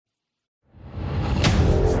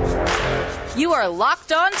You are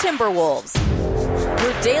Locked On Timberwolves,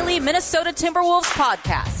 your daily Minnesota Timberwolves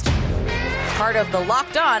podcast. Part of the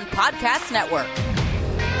Locked On Podcast Network.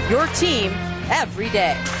 Your team every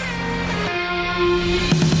day.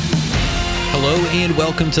 Hello and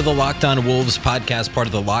welcome to the Locked On Wolves podcast, part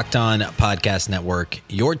of the Locked On Podcast Network.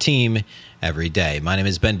 Your team every day. My name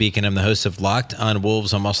is Ben Beacon. I'm the host of Locked On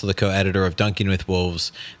Wolves. I'm also the co-editor of Dunking with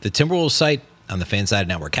Wolves, the Timberwolves site on the Fanside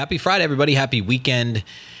Network. Happy Friday, everybody. Happy weekend.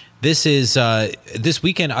 This is this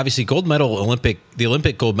weekend, obviously, the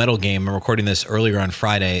Olympic gold medal game. I'm recording this earlier on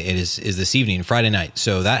Friday. It is this evening, Friday night.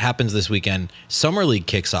 So that happens this weekend. Summer League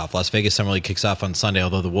kicks off. Las Vegas Summer League kicks off on Sunday,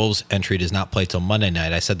 although the Wolves entry does not play till Monday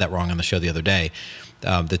night. I said that wrong on the show the other day.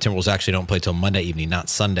 The Timberwolves actually don't play till Monday evening, not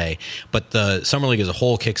Sunday. But the Summer League as a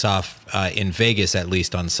whole kicks off in Vegas, at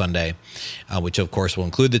least on Sunday, which of course will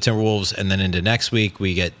include the Timberwolves. And then into next week,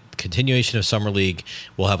 we get continuation of Summer League.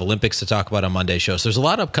 We'll have Olympics to talk about on Monday's show. So there's a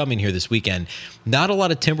lot upcoming here this weekend. Not a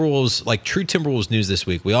lot of Timberwolves, like true Timberwolves news this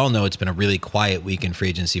week. We all know it's been a really quiet week in free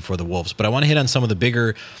agency for the Wolves, but I want to hit on some of the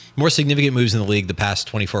bigger, more significant moves in the league the past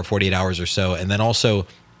 24, 48 hours or so. And then also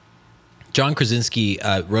John Krasinski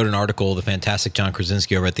wrote an article, the fantastic John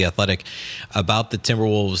Krasinski over at The Athletic, about the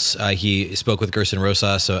Timberwolves. He spoke with Gerson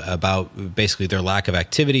Rosas about basically their lack of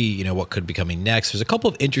activity, what could be coming next. There's a couple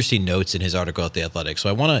of interesting notes in his article at The Athletic. So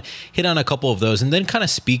I want to hit on a couple of those and then kind of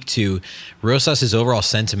speak to Rosas' overall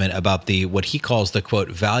sentiment about what he calls the, quote,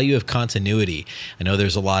 value of continuity. I know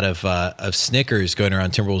there's a lot of snickers going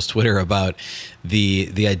around Timberwolves Twitter about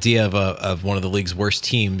the idea of one of the league's worst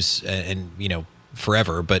teams and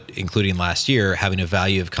forever, but including last year, having a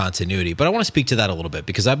value of continuity. But I want to speak to that a little bit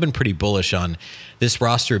because I've been pretty bullish on this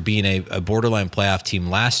roster being a borderline playoff team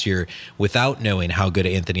last year without knowing how good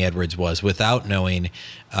Anthony Edwards was, without knowing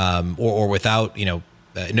or without,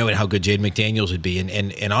 knowing how good Jaden McDaniels would be.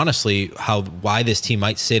 And honestly, why this team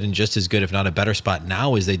might sit in just as good, if not a better spot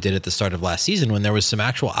now as they did at the start of last season when there was some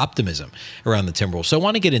actual optimism around the Timberwolves. So I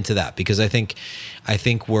want to get into that because I think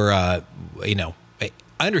we're,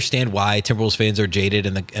 I understand why Timberwolves fans are jaded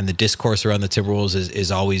and the discourse around the Timberwolves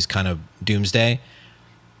is always kind of doomsday.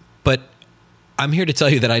 But I'm here to tell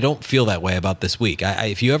you that I don't feel that way about this week.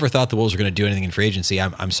 If you ever thought the Wolves were going to do anything in free agency,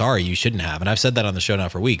 I'm sorry, you shouldn't have. And I've said that on the show now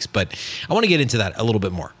for weeks. But I want to get into that a little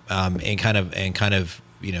bit more and kind of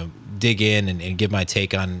dig in and give my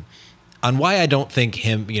take on why I don't think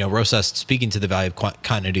Rosas speaking to the value of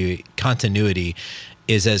continuity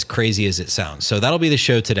is as crazy as it sounds. So that'll be the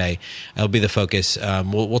show today. That'll be the focus.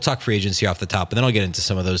 We'll talk free agency off the top, and then I'll get into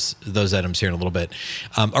some of those items here in a little bit.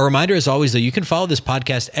 A reminder, as always, though, you can follow this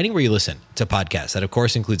podcast anywhere you listen to podcasts. That, of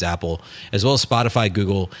course, includes Apple, as well as Spotify,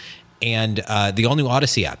 Google, and the all-new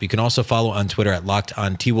Odyssey app. You can also follow on Twitter at Locked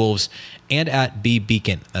On T-Wolves and at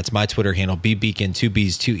BBeacon. That's my Twitter handle, BBeacon, 2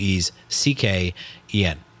 B's, 2 E's,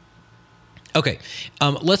 CKEN. Okay,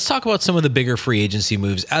 let's talk about some of the bigger free agency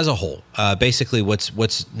moves as a whole. Basically,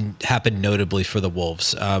 what's happened notably for the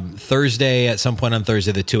Wolves. Thursday, at some point on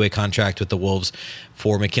Thursday, the two-way contract with the Wolves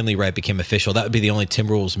for McKinley Wright became official. That would be the only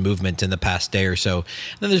Timberwolves movement in the past day or so.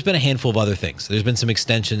 And then there's been a handful of other things. There's been some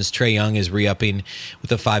extensions. Trae Young is re-upping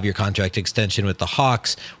with a 5-year contract extension with the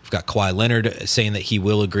Hawks. We've got Kawhi Leonard saying that he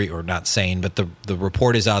will agree, or not saying, but the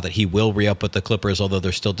report is out that he will re-up with the Clippers, although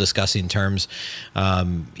they're still discussing terms.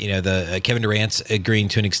 Kevin Durant's agreeing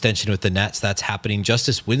to an extension with the Nets. That's happening.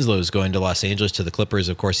 Justice Winslow is going to Los Angeles to the Clippers.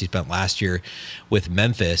 Of course, he spent last year with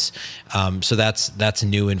Memphis. So that's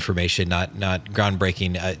new information, not groundbreaking.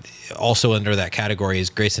 Also under that category is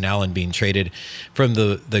Grayson Allen being traded from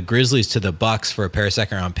the Grizzlies to the Bucks for a pair of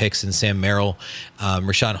second-round picks and Sam Merrill.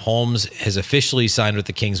 Richaun Holmes has officially signed with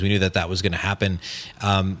the Kings. We knew that was going to happen.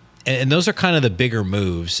 And those are kind of the bigger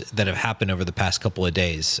moves that have happened over the past couple of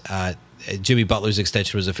days. Jimmy Butler's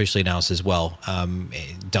extension was officially announced as well.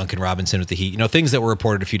 Duncan Robinson with the Heat, things that were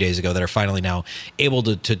reported a few days ago that are finally now able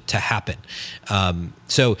to happen.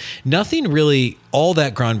 So nothing really all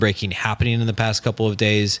that groundbreaking happening in the past couple of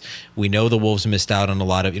days. We know the Wolves missed out on a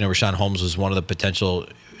lot of, Richaun Holmes was one of the potential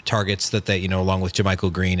targets that they, along with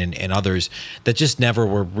JaMychal Green and others that just never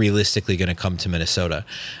were realistically going to come to Minnesota.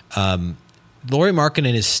 Lauri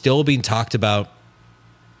Markkanen is still being talked about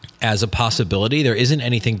as a possibility. There isn't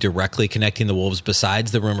anything directly connecting the Wolves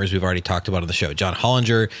besides the rumors we've already talked about on the show. John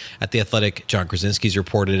Hollinger at The Athletic, John Krasinski's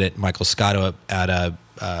reported it, Michael Scotto at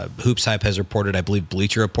Hoops Hype has reported, I believe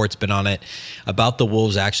Bleacher Report's been on it, about the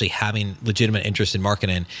Wolves actually having legitimate interest in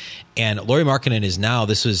Markkanen. And Lauri Markkanen is now,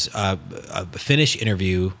 this was a Finnish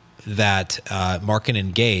interview that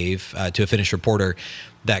Markkanen gave to a Finnish reporter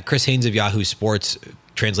that Chris Haynes of Yahoo Sports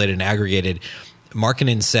translated and aggregated.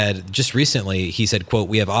 Markkanen said just recently, he said, quote,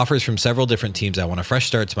 "We have offers from several different teams. I want a fresh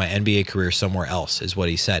start to my NBA career somewhere else," is what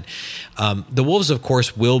he said. The Wolves, of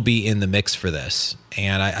course, will be in the mix for this.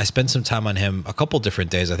 And I spent some time on him a couple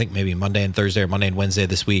different days, I think maybe Monday and Thursday or Monday and Wednesday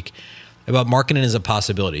this week, about Markkanen as a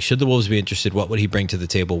possibility. Should the Wolves be interested, what would he bring to the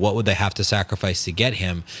table? What would they have to sacrifice to get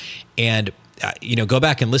him? And, go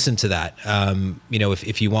back and listen to that.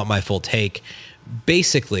 If you want my full take,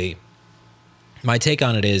 basically, my take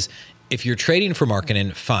on it is, if you're trading for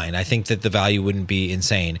Markkanen, fine. I think that the value wouldn't be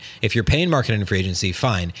insane. If you're paying Markkanen in free agency,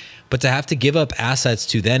 fine. But to have to give up assets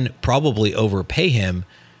to then probably overpay him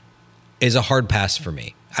is a hard pass for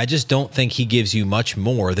me. I just don't think he gives you much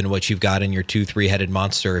more than what you've got in your 2-3-headed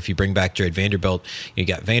monster. If you bring back Jared Vanderbilt, you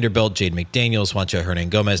got Vanderbilt, Jade McDaniels, Juancho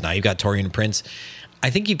Hernan-Gomez. Now you've got Taurean Prince. I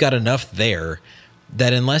think you've got enough there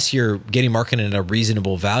that unless you're getting Markkanen at a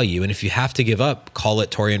reasonable value, and if you have to give up, call it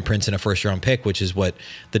Taurean Prince in a first-round pick, which is what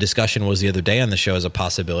the discussion was the other day on the show as a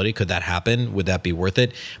possibility. Could that happen? Would that be worth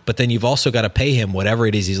it? But then you've also got to pay him whatever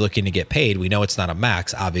it is he's looking to get paid. We know it's not a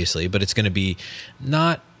max, obviously, but it's going to be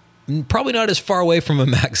probably not as far away from a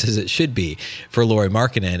max as it should be for Lauri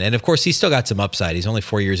Markkanen. And of course, he's still got some upside. He's only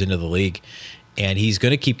 4 years into the league, and he's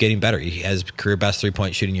going to keep getting better. He has career best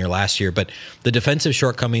three-point shooting year last year, but the defensive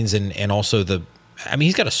shortcomings and also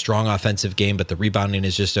he's got a strong offensive game, but the rebounding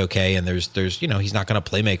is just okay. And there's he's not going to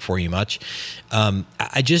play make for you much.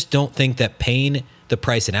 I just don't think that paying the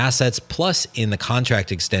price in assets plus in the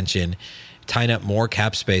contract extension, tying up more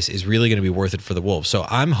cap space, is really going to be worth it for the Wolves. So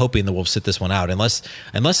I'm hoping the Wolves sit this one out, unless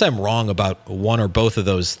I'm wrong about one or both of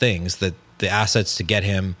those things, that the assets to get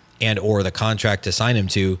him and or the contract to sign him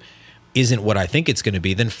to isn't what I think it's going to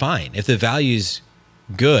be, then fine. If the value's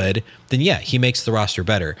good, then yeah, he makes the roster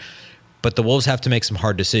better. But the Wolves have to make some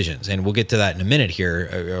hard decisions, and we'll get to that in a minute here,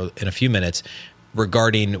 or in a few minutes,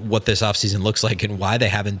 regarding what this offseason looks like and why they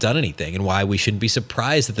haven't done anything, and why we shouldn't be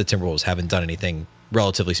surprised that the Timberwolves haven't done anything,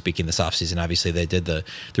 relatively speaking, this offseason. Obviously, they did the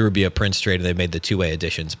Rubio Prince trade, and they made the two-way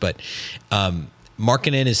additions. But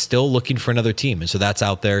Markkanen is still looking for another team, and so that's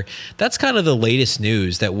out there. That's kind of the latest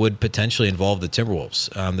news that would potentially involve the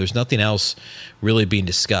Timberwolves. There's nothing else really being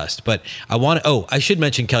discussed. But I should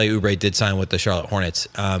mention Kelly Oubre did sign with the Charlotte Hornets.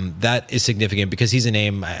 That is significant because he's a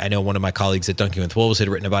name. I know one of my colleagues at Dunking with Wolves had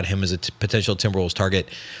written about him as a potential Timberwolves target,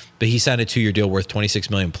 but he signed a 2-year deal worth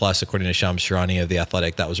 $26 million plus, according to Shams Charania of The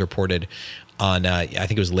Athletic. That was reported on, I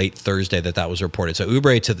think it was late Thursday that was reported. So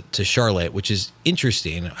Oubre to Charlotte, which is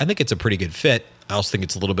interesting. I think it's a pretty good fit. I also think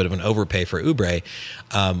it's a little bit of an overpay for Oubre,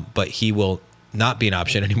 but he will not be an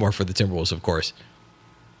option anymore for the Timberwolves, of course.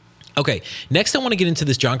 Okay, next I want to get into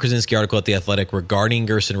this John Krasinski article at The Athletic regarding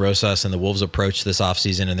Gerson Rosas and the Wolves' approach this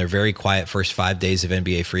offseason and their very quiet first 5 days of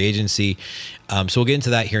NBA free agency. So we'll get into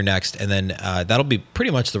that here next, and then that'll be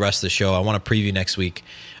pretty much the rest of the show. I want to preview next week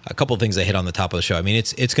a couple of things I hit on the top of the show. I mean,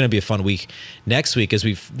 it's going to be a fun week next week as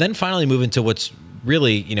we then finally move into what's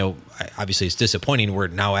really, obviously it's disappointing. We're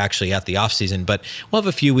now actually at the offseason, but we'll have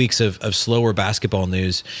a few weeks of slower basketball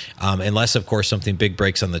news, unless, of course, something big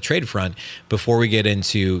breaks on the trade front before we get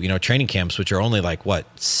into, training camps, which are only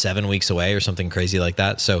 7 weeks away or something crazy like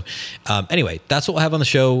that. So anyway, that's what we'll have on the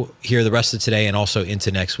show here the rest of today and also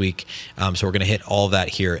into next week. So we're going to hit all of that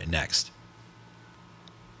here next.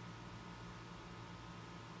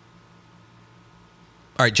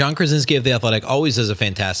 All right, John Krasinski of The Athletic always does a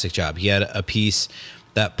fantastic job. He had a piece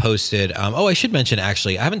that posted. I should mention,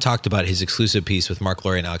 actually, I haven't talked about his exclusive piece with Mark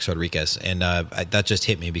Lowry and Alex Rodriguez, and that just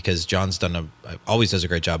hit me because John's always does a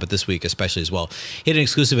great job, but this week especially as well. He had an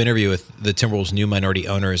exclusive interview with the Timberwolves' new minority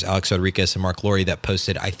owners, Alex Rodriguez and Mark Lowry, that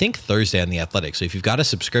posted, I think, Thursday on The Athletic. So if you've got a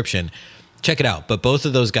subscription, check it out. But both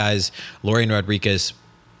of those guys, Lowry and Rodriguez,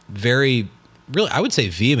 really, I would say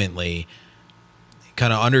vehemently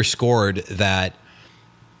kind of underscored that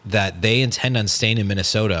they intend on staying in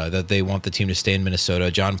Minnesota, that they want the team to stay in Minnesota.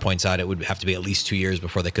 John points out it would have to be at least 2 years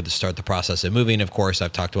before they could start the process of moving. Of course,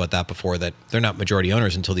 I've talked about that before, that they're not majority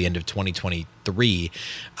owners until the end of 2023.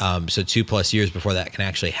 So 2+ years before that can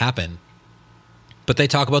actually happen. But they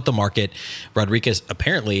talk about the market. Rodriguez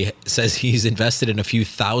apparently says he's invested in a few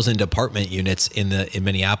thousand apartment units in the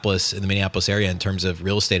Minneapolis area in terms of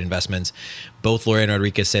real estate investments. Both Lowry and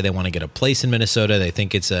Rodriguez say they want to get a place in Minnesota. They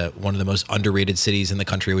think it's one of the most underrated cities in the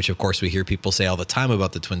country, which of course we hear people say all the time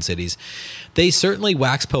about the Twin Cities. They certainly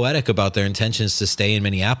wax poetic about their intentions to stay in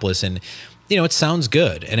Minneapolis, and it sounds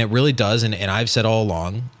good, and it really does. And I've said all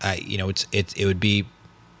along, it would be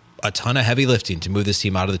a ton of heavy lifting to move this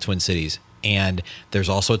team out of the Twin Cities. And there's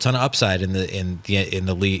also a ton of upside in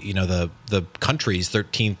the league, the country's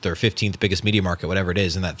 13th or 15th biggest media market, whatever it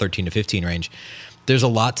is, in that 13 to 15 range. There's a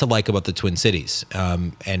lot to like about the Twin Cities,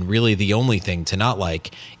 and really the only thing to not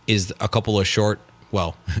like is a couple of short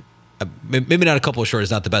well, maybe not a couple of short is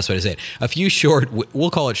not the best way to say it. A few short, we'll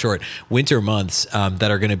call it short, winter months that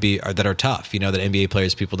are going to be, that are tough, that NBA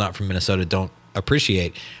players, people not from Minnesota don't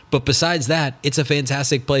appreciate. But besides that, it's a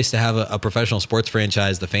fantastic place to have a professional sports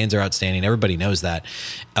franchise. The fans are outstanding. Everybody knows that.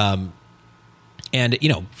 And,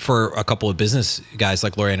 for a couple of business guys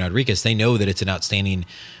like Loriano Enriquez, they know that it's an outstanding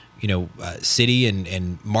city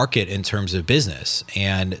and market in terms of business.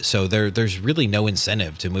 And so there's really no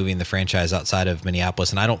incentive to moving the franchise outside of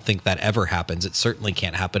Minneapolis. And I don't think that ever happens. It certainly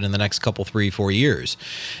can't happen in the next couple, 3-4 years.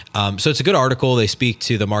 So it's a good article. They speak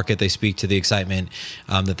to the market. They speak to the excitement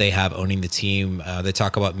that they have owning the team. They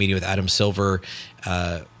talk about meeting with Adam Silver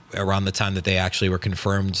around the time that they actually were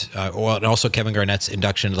confirmed, and also Kevin Garnett's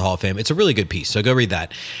induction into the Hall of Fame. It's a really good piece, so go read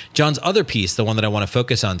that. John's other piece, the one that I want to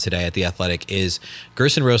focus on today at The Athletic, is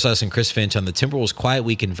Gerson Rosas and Chris Finch on the Timberwolves' quiet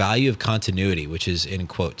week and value of continuity, which is in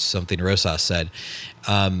quotes, something Rosas said.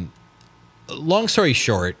 Long story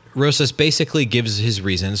short, Rosas basically gives his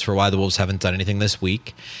reasons for why the Wolves haven't done anything this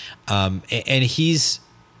week, and he's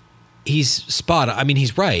spot on. I mean,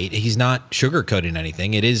 he's right. He's not sugarcoating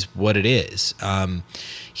anything. It is what it is.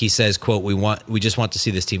 He says, quote, we just want to see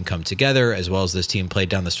this team come together as well as this team played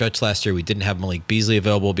down the stretch last year. We didn't have Malik Beasley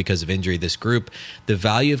available because of injury. This group, the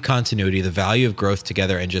value of continuity, the value of growth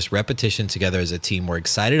together and just repetition together as a team. We're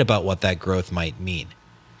excited about what that growth might mean.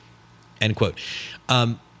 End quote.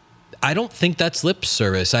 I don't think that's lip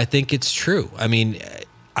service. I think it's true. I mean,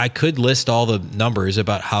 I could list all the numbers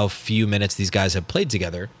about how few minutes these guys have played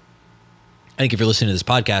together. I think if you're listening to this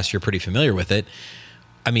podcast, you're pretty familiar with it.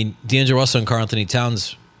 I mean, D'Angelo Russell and Karl-Anthony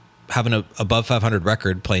Towns have an above 500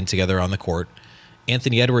 record playing together on the court.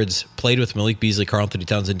 Anthony Edwards played with Malik Beasley, Karl-Anthony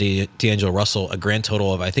Towns, and D'Angelo Russell a grand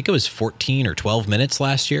total of, I think it was 14 or 12 minutes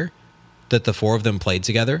last year that the four of them played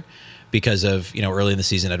together because of, early in the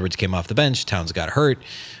season, Edwards came off the bench, Towns got hurt,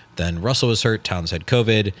 then Russell was hurt, Towns had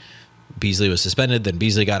COVID, Beasley was suspended, then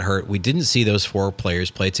Beasley got hurt. We didn't see those four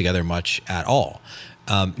players play together much at all.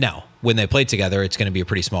 Now, when they play together, it's going to be a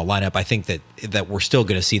pretty small lineup. I think that we're still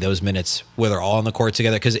going to see those minutes where they're all on the court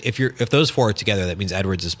together. Because if those four are together, that means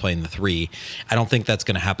Edwards is playing the three. I don't think that's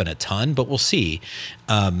going to happen a ton, but we'll see.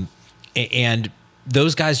 And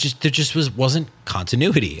those guys there wasn't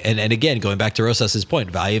continuity. And again, going back to Rosas's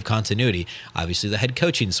point, value of continuity. Obviously, the head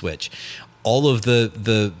coaching switch, all of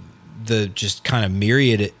the just kind of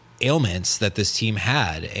myriad ailments that this team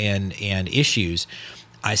had and issues.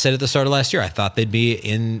 I said at the start of last year, I thought they'd be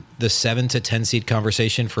in the 7 to 10 seed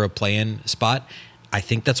conversation for a play-in spot. I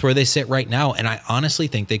think that's where they sit right now, and I honestly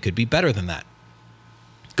think they could be better than that.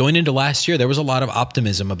 Going into last year, there was a lot of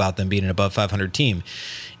optimism about them being an above 500 team,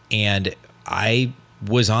 and I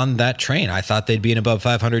was on that train. I thought they'd be an above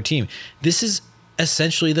 500 team. This is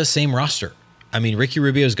essentially the same roster. I mean, Ricky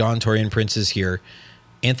Rubio's gone, Taurean Prince is here.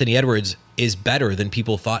 Anthony Edwards is better than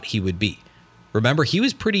people thought he would be. Remember, he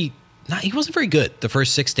wasn't very good the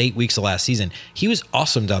first 6 to 8 weeks of last season. He was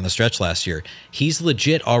awesome down the stretch last year. He's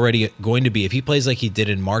legit already going to be, if he plays like he did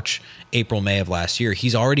in March, April, May of last year,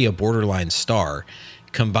 he's already a borderline star.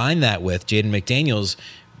 Combine that with Jaden McDaniels.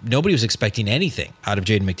 Nobody was expecting anything out of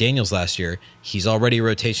Jaden McDaniels last year. He's already a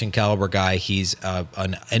rotation caliber guy. He's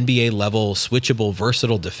an NBA level, switchable,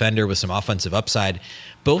 versatile defender with some offensive upside.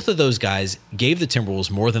 Both of those guys gave the Timberwolves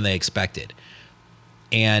more than they expected.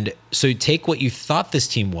 And so you take what you thought this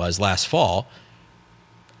team was last fall.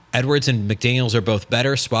 Edwards and McDaniels are both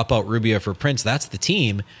better. Swap out Rubio for Prince. That's the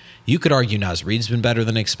team. You could argue Naz Reid's been better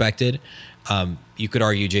than expected. You could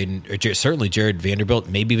argue certainly Jared Vanderbilt,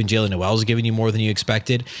 maybe even Jalen Noel's giving you more than you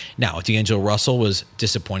expected. Now, D'Angelo Russell was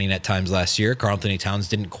disappointing at times last year. Karl-Anthony Towns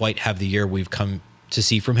didn't quite have the year we've come to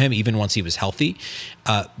see from him, even once he was healthy.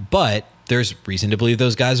 But there's reason to believe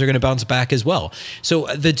those guys are going to bounce back as well. So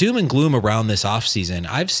the doom and gloom around this offseason,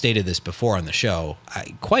 I've stated this before on the show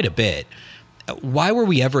quite a bit. Why were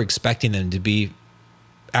we ever expecting them to be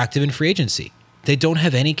active in free agency? They don't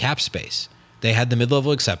have any cap space. They had the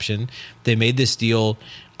mid-level exception. They made this deal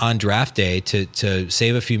on draft day to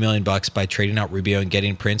save a few $1 million by trading out Rubio and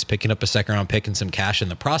getting Prince, picking up a second-round pick and some cash in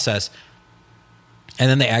the process. And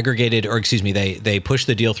then they pushed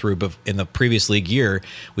the deal through in the previous league year,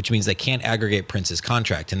 which means they can't aggregate Prince's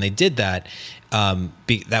contract. And they did that.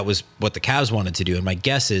 That was what the Cavs wanted to do. And my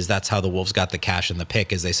guess is that's how the Wolves got the cash and the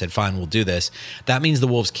pick, is they said, fine, we'll do this. That means the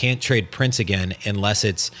Wolves can't trade Prince again unless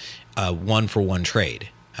it's a 1-for-1 trade.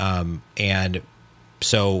 And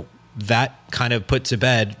so that kind of put to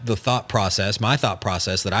bed my thought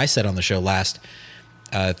process that I said on the show last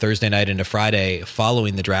Thursday night into Friday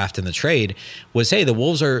following the draft and the trade was, hey, the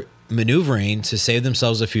Wolves are maneuvering to save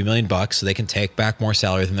themselves a few $1 million so they can take back more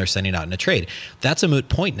salary than they're sending out in a trade. That's a moot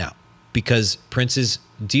point now because Prince's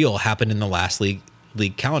deal happened in the last league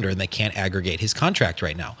league calendar, and they can't aggregate his contract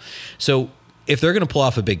right now. So if they're going to pull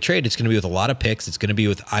off a big trade, it's going to be with a lot of picks. It's going to be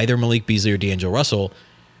with either Malik Beasley or D'Angelo Russell,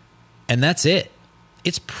 and that's it.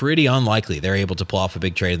 It's pretty unlikely they're able to pull off a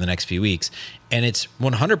big trade in the next few weeks. And it's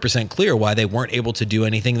 100% clear why they weren't able to do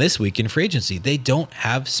anything this week in free agency. They don't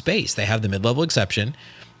have space. They have the mid-level exception,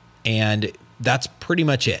 and that's pretty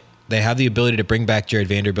much it. They have the ability to bring back Jared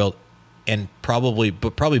Vanderbilt and probably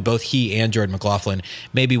both he and Jordan McLaughlin,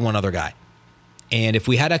 maybe one other guy. And if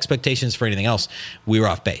we had expectations for anything else, we were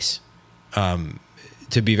off base.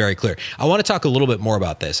 To be very clear, I want to talk a little bit more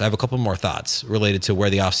about this. I have a couple more thoughts related to where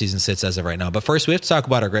the offseason sits as of right now. But first, we have to talk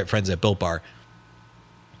about our great friends at Built Bar.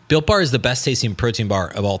 Built Bar is the best tasting protein bar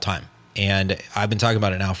of all time. And I've been talking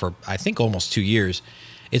about it now for, I think, almost 2 years.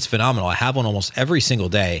 It's phenomenal. I have one almost every single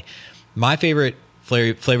day. My favorite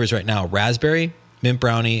flavors right now, raspberry, mint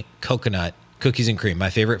brownie, coconut, cookies and cream. My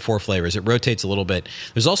favorite 4 flavors. It rotates a little bit.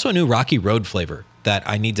 There's also a new Rocky Road flavor that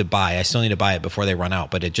I need to buy. I still need to buy it before they run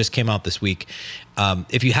out, but it just came out this week.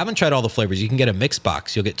 If you haven't tried all the flavors, you can get a mix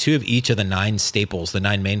box. You'll get 2 of each of the 9 staples, the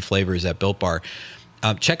 9 main flavors at Built Bar.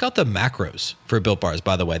 Check out the macros for Built Bars,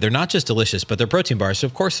 by the way. They're not just delicious, but they're protein bars, so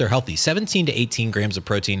of course they're healthy. 17 to 18 grams of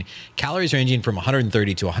protein, calories ranging from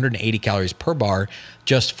 130 to 180 calories per bar,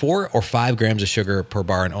 just 4 or 5 grams of sugar per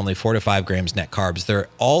bar, and only 4 to 5 grams net carbs. They're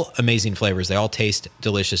all amazing flavors. They all taste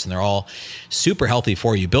delicious, and they're all super healthy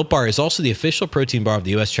for you. Built Bar is also the official protein bar of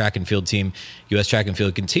the U.S. track and field team. U.S. track and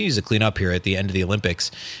field continues to clean up here at the end of the Olympics.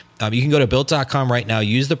 You can go to Built.com right now.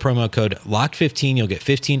 Use the promo code LOCK15. You'll get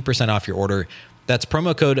 15% off your order. That's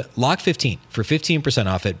promo code LOCK15 for 15%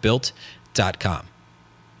 off at Built.com.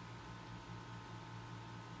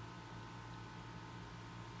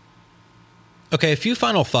 Okay, a few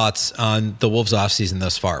final thoughts on the Wolves offseason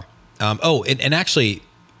thus far. And actually,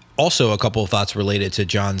 also a couple of thoughts related to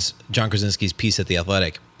John Krasinski's piece at The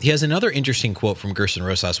Athletic. He has another interesting quote from Gerson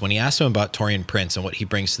Rosas when he asked him about Taurean Prince and what he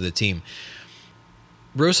brings to the team.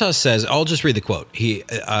 Rosas says, I'll just read the quote.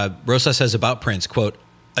 Rosas says about Prince, quote,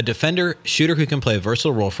 "A defender, shooter who can play a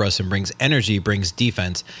versatile role for us and brings energy, brings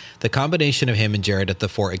defense. The combination of him and Jared at the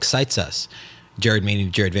 4 excites us." Jared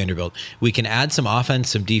meaning Jared Vanderbilt. "We can add some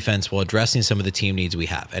offense, some defense while addressing some of the team needs we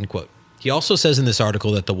have." End quote. He also says in this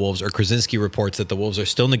article that the Wolves, or Krasinski reports that the Wolves are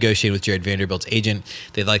still negotiating with Jared Vanderbilt's agent.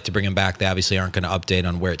 They'd like to bring him back. They obviously aren't going to update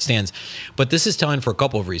on where it stands. But this is telling for a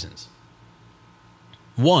couple of reasons.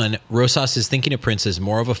 One, Rosas is thinking of Prince as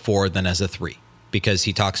more of a 4 than as a 3. Because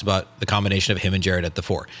he talks about the combination of him and Jared at the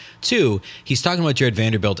 4. 2, he's talking about Jared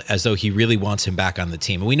Vanderbilt as though he really wants him back on the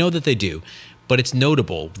team. And we know that they do, but it's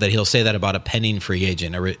notable that he'll say that about a pending free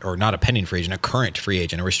agent, or not a pending free agent, a current free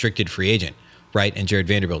agent, a restricted free agent, right? And Jared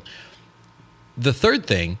Vanderbilt. The third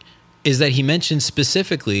thing is that he mentions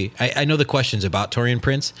specifically, I know the questions about Taurean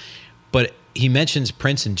Prince, but he mentions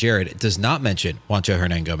Prince and Jared, does not mention Juancho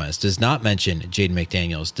Hernan-Gomez, does not mention Jaden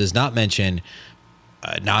McDaniels, does not mention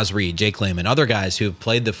Naz Reid, Jake Layman, other guys who have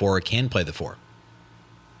played the 4 or can play the 4.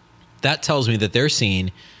 That tells me that they're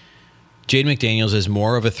seeing Jaden McDaniels as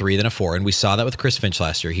more of a 3 than a 4, and we saw that with Chris Finch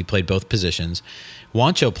last year. He played both positions.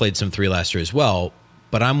 Juancho played some 3 last year as well,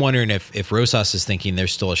 but I'm wondering if Rosas is thinking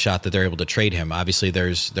there's still a shot that they're able to trade him. Obviously, they're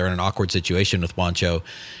in an awkward situation with Juancho.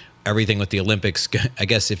 Everything with the Olympics, I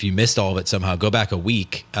guess if you missed all of it somehow, go back a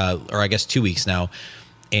week, or I guess 2 weeks now,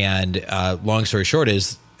 and long story short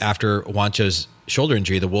is, after Juancho's shoulder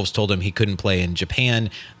injury, the Wolves told him he couldn't play in Japan.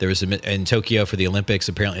 There was in Tokyo for the Olympics.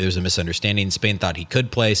 Apparently, there was a misunderstanding. Spain thought he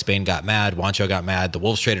could play. Spain got mad. Juancho got mad. The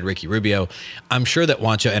Wolves traded Ricky Rubio. I'm sure that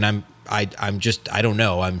Juancho, and I don't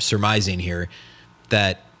know. I'm surmising here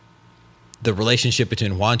that the relationship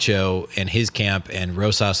between Juancho and his camp and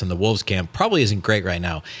Rosas and the Wolves camp probably isn't great right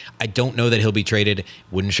now. I don't know that he'll be traded.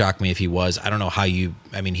 Wouldn't shock me if he was. I don't know how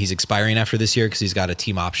he's expiring after this year because he's got a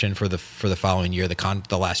team option for the following year,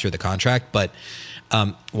 the last year of the contract. But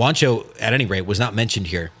Juancho, at any rate, was not mentioned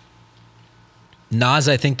here. Naz,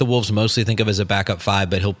 I think the Wolves mostly think of as a backup 5,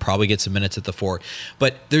 but he'll probably get some minutes at the 4.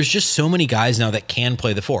 But there's just so many guys now that can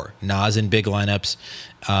play the 4. Naz in big lineups,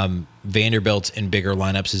 Vanderbilt in bigger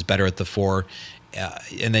lineups is better at the 4.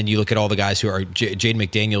 And then you look at all the guys who are Jaden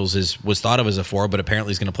McDaniels was thought of as a 4, but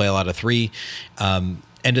apparently he's going to play a lot of 3. End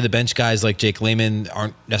of the bench guys like Jake Layman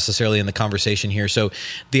aren't necessarily in the conversation here. So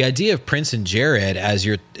the idea of Prince and Jared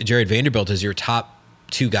Vanderbilt as your top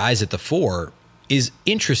 2 guys at the 4 is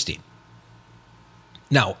interesting.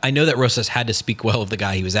 Now, I know that Rosas had to speak well of the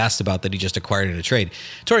guy he was asked about that he just acquired in a trade.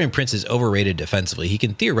 Taurean Prince is overrated defensively. He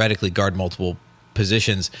can theoretically guard multiple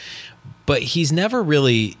positions, but he's never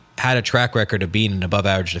really had a track record of being an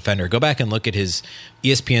above-average defender. Go back and look at his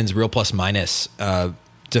ESPN's Real Plus Minus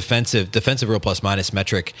defensive real plus minus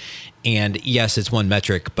metric. And yes, it's one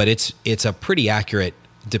metric, but it's a pretty accurate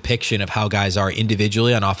depiction of how guys are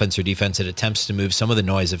individually on offense or defense. It attempts to move some of the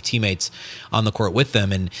noise of teammates on the court with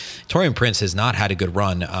them. And Taurean Prince has not had a good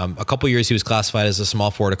run. A couple years he was classified as a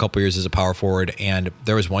small forward, a couple years as a power forward. And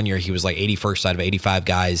there was one year he was like 81st out of 85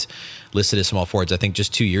 guys listed as small forwards, I think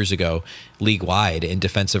just 2 years ago, league wide in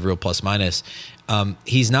defensive real plus minus.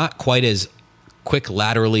 He's not quite as quick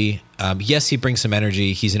laterally. Yes, he brings some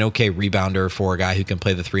energy. He's an okay rebounder for a guy who can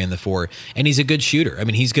play the 3 and the 4, and he's a good shooter. I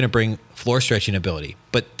mean, he's going to bring floor stretching ability,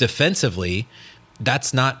 but defensively,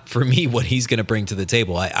 that's not for me what he's going to bring to the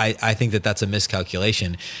table. I think that that's a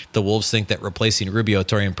miscalculation. The Wolves think that replacing Rubio,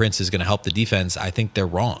 Taurean Prince is going to help the defense. I think they're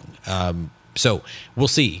wrong. So we'll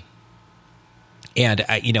see. And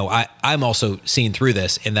I'm also seeing through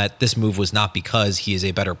this in that this move was not because he is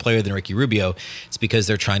a better player than Ricky Rubio. It's because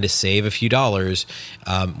they're trying to save a few dollars,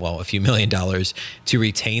 a few $1 million to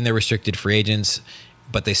retain their restricted free agents.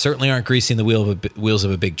 But they certainly aren't greasing the wheels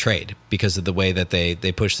of a big trade because of the way that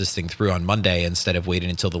they pushed this thing through on Monday instead of waiting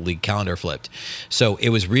until the league calendar flipped. So it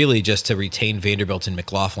was really just to retain Vanderbilt and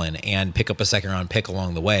McLaughlin and pick up a second-round pick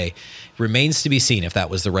along the way. Remains to be seen if that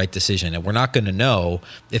was the right decision. And we're not going to know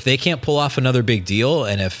if they can't pull off another big deal,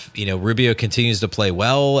 and if Rubio continues to play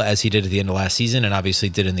well as he did at the end of last season and obviously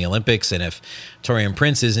did in the Olympics, and if Taurean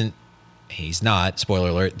Prince he's not, spoiler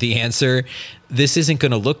alert, the answer, this isn't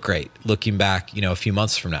going to look great looking back, a few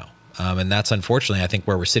months from now. And that's unfortunately, I think,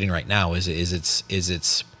 where we're sitting right now is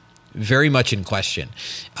it's very much in question.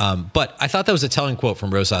 But I thought that was a telling quote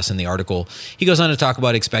from Rosas in the article. He goes on to talk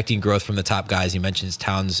about expecting growth from the top guys. He mentions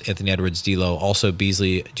Towns, Anthony Edwards, D'Lo, also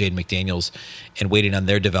Beasley, Jaden McDaniels, and waiting on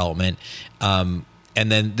their development. And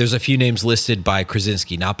then there's a few names listed by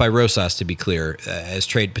Krasinski, not by Rosas, to be clear, as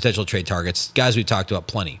potential trade targets. Guys we talked about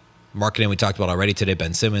plenty. Marketing we talked about already today.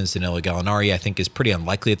 Ben Simmons, Danilo Gallinari, I think is pretty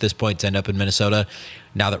unlikely at this point to end up in Minnesota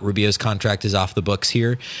now that Rubio's contract is off the books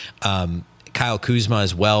here. Kyle Kuzma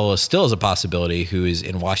as well still is a possibility, who is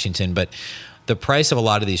in Washington, but the price of a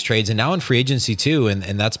lot of these trades, and now in free agency too,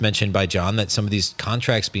 and that's mentioned by John, that some of these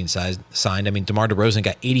contracts being signed. I mean, DeMar DeRozan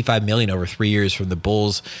got $85 million over 3 years from the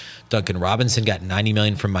Bulls. Duncan Robinson got $90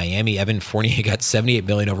 million from Miami. Evan Fournier got $78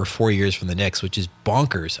 million over 4 years from the Knicks, which is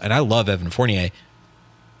bonkers. And I love Evan Fournier.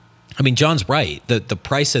 I mean, John's right. The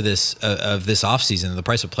price of this offseason, the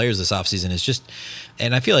price of players this offseason is just,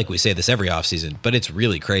 and I feel like we say this every offseason, but it's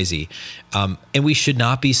really crazy. And we should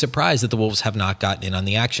not be surprised that the Wolves have not gotten in on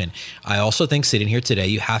the action. I also think sitting here today,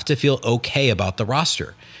 you have to feel okay about the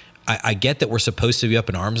roster. I get that we're supposed to be up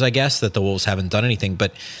in arms, I guess, that the Wolves haven't done anything,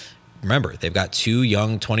 but remember, they've got 2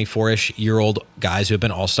 young 24-ish-year-old guys who have been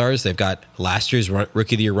all-stars. They've got last year's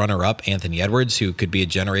Rookie of the Year runner-up, Anthony Edwards, who could be a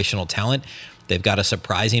generational talent. They've got a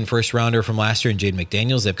surprising first-rounder from last year in Jaden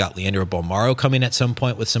McDaniels. They've got Leandro Bolmaro coming at some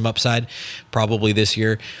point with some upside, probably this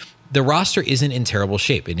year. The roster isn't in terrible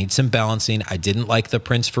shape. It needs some balancing. I didn't like the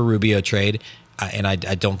Prince for Rubio trade, and I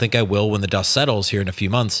don't think I will when the dust settles here in a few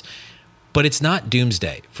months. But it's not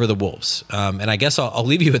doomsday for the Wolves. And I guess I'll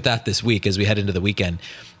leave you with that this week as we head into the weekend.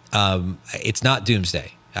 It's not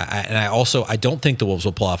doomsday. I don't think the Wolves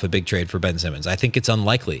will pull off a big trade for Ben Simmons. I think it's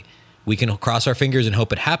unlikely. We can cross our fingers and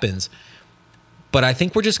hope it happens. But I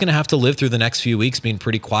think we're just going to have to live through the next few weeks being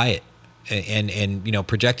pretty quiet and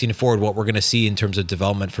projecting forward what we're going to see in terms of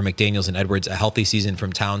development for McDaniels and Edwards, a healthy season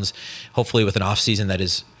from Towns, hopefully with an offseason that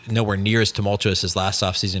is nowhere near as tumultuous as last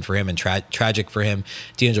offseason for him and tragic for him.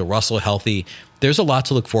 D'Angelo Russell healthy. There's a lot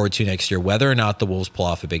to look forward to next year, whether or not the Wolves pull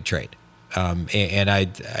off a big trade. And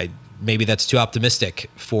I maybe that's too optimistic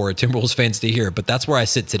for Timberwolves fans to hear, but that's where I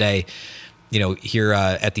sit today, here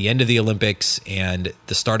at the end of the Olympics and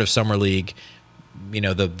the start of Summer League,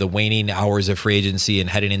 the waning hours of free agency and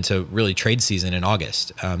heading into really trade season in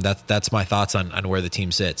August. That's my thoughts on where the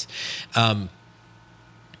team sits.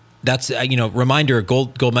 That's, reminder,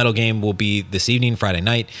 gold medal game will be this evening, Friday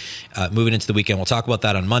night, moving into the weekend. We'll talk about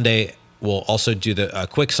that on Monday. We'll also do a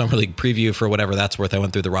quick Summer League preview for whatever that's worth. I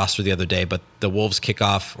went through the roster the other day, but the Wolves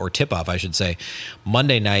kickoff, or tip-off, I should say,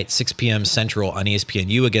 Monday night, 6 p.m. Central on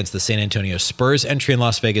ESPNU against the San Antonio Spurs. Entry in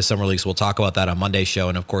Las Vegas Summer League, so we'll talk about that on Monday's show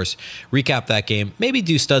and, of course, recap that game. Maybe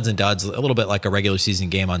do studs and duds, a little bit like a regular season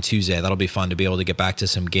game on Tuesday. That'll be fun to be able to get back to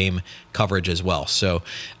some game coverage as well. So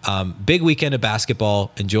big weekend of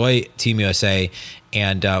basketball. Enjoy Team USA,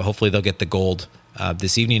 and hopefully they'll get the gold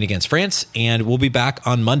this evening against France, and we'll be back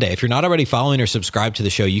on Monday. If you're not already following or subscribed to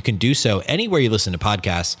the show, you can do so anywhere you listen to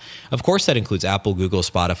podcasts. Of course, that includes Apple, Google,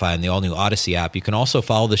 Spotify, and the all-new Odyssey app. You can also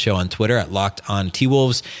follow the show on Twitter at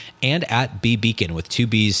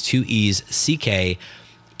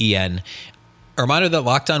A reminder that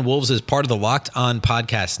Locked On Wolves is part of the Locked On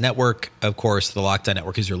Podcast Network. Of course, the Locked On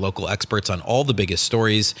Network is your local experts on all the biggest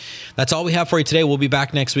stories. That's all we have for you today. We'll be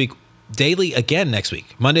back next week, daily again next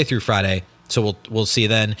week, Monday through Friday. So we'll see you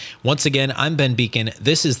then. Once again, I'm Ben Beecken.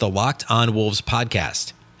 This is the Locked On Wolves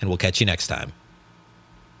podcast, and we'll catch you next time.